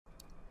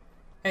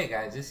Hey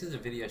guys, this is a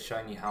video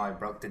showing you how I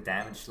broke the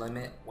damage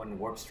limit when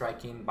warp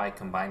striking by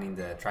combining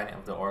the Trident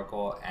of the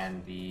Oracle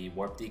and the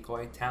Warp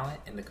Decoy talent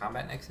in the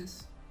Combat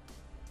Nexus.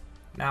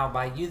 Now,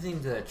 by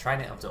using the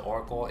Trident of the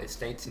Oracle, it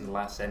states in the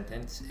last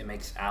sentence, it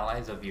makes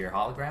allies of your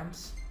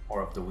holograms,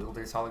 or of the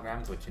wielder's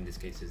holograms, which in this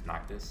case is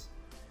Noctis.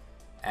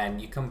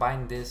 And you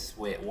combine this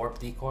with Warp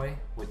Decoy,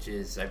 which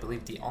is, I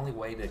believe, the only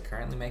way to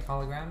currently make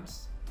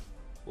holograms,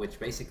 which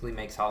basically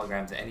makes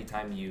holograms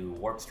anytime you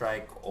warp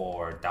strike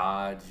or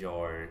dodge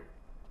or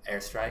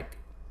airstrike,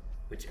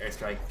 which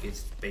airstrike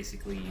is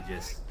basically you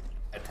just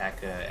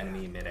attack an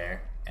enemy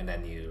midair and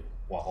then you,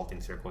 while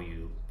holding circle,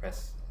 you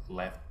press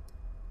left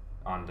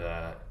on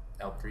the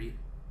L3,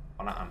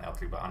 well not on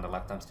L3 but on the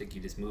left thumbstick,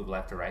 you just move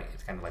left or right.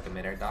 It's kind of like a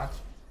midair dodge.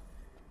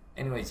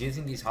 Anyways,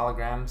 using these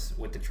holograms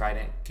with the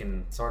Trident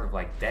can sort of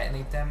like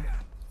detonate them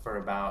for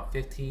about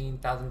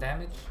 15,000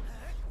 damage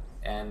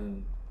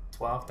and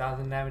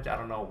 12,000 damage. I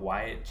don't know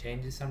why it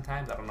changes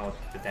sometimes. I don't know what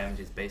the damage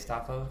is based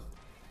off of.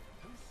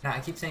 Now, I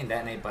keep saying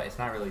detonate, but it's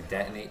not really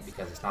detonate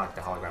because it's not like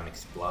the hologram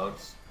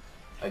explodes.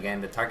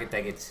 Again, the target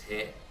that gets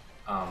hit,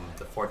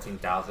 the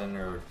 14,000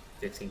 or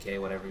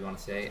 15k, whatever you want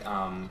to say,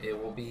 it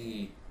will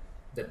be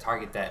the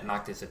target that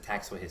Noctis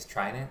attacks with his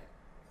Trident.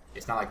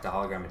 It's not like the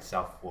hologram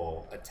itself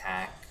will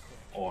attack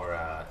or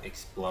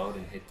explode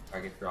and hit the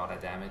target for all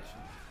that damage.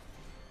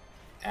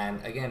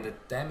 And again, the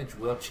damage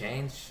will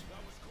change.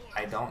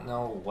 I don't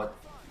know what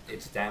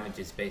its damage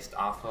is based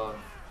off of,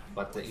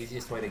 but the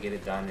easiest way to get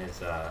it done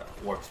is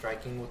warp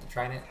striking with the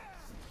Trident,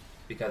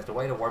 because the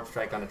way the warp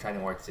strike on the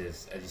Trident works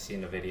is, as you see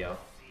in the video,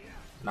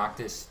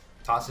 Noctis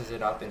tosses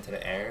it up into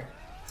the air.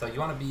 So you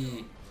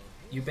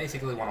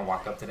basically want to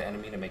walk up to the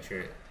enemy to make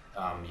sure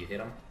you hit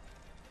him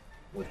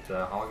with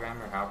the hologram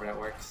or however that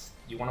works.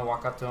 You want to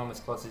walk up to them as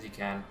close as you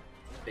can,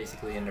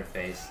 basically in their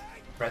face,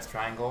 press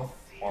triangle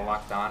while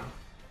locked on.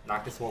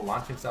 Noctis will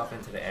launch himself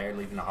into the air,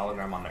 leaving the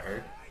hologram on the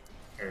earth,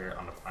 or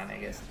on the planet I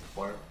guess,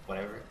 or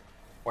whatever,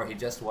 where he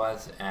just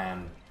was,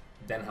 and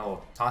then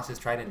he'll toss his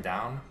Trident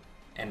down,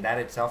 and that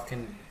itself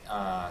can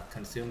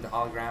consume the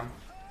hologram,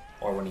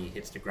 or when he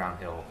hits the ground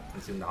he'll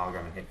consume the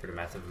hologram and hit for the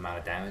massive amount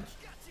of damage.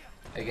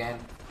 Again,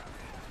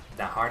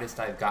 the hardest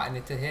I've gotten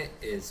it to hit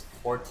is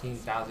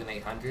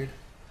 14,800,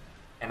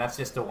 and that's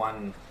just the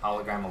one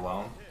hologram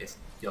alone.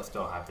 You'll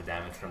still have the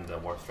damage from the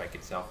warp strike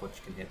itself, which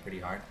can hit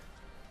pretty hard.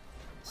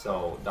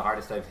 So the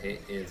hardest I've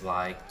hit is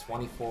like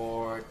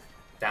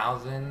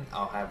 24,000.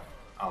 I'll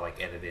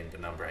like edit in the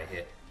number I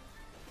hit.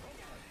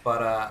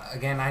 But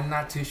again, I'm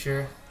not too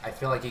sure. I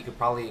feel like you could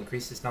probably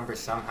increase this number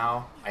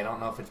somehow. I don't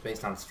know if it's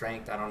based on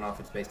strength. I don't know if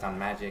it's based on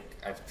magic.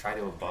 I've tried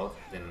it with both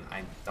and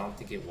I don't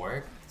think it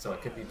worked. So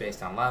it could be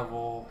based on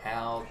level,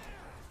 health,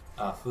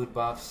 food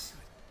buffs.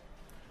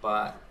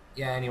 But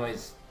yeah,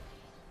 anyways,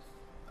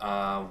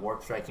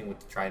 warp striking with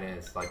the Trident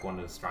is like one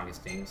of the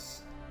strongest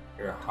things,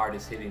 or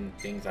hardest hitting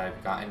things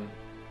I've gotten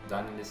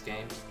done in this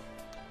game.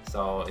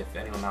 So if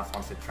anyone else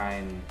wants to try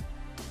and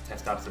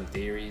test out some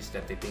theories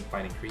that they think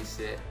might increase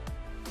it,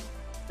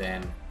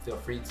 then feel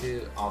free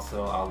to.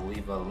 Also, I'll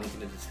leave a link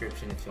in the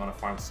description if you want to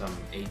farm some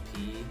AP,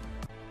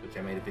 which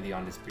I made a video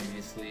on this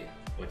previously,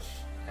 which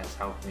has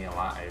helped me a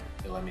lot. It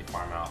let me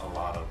farm out a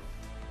lot of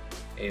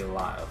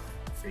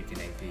freaking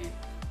AP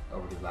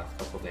over the last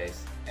couple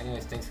days.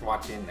 Anyways, thanks for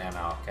watching, and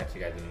I'll catch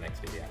you guys in the next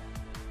video.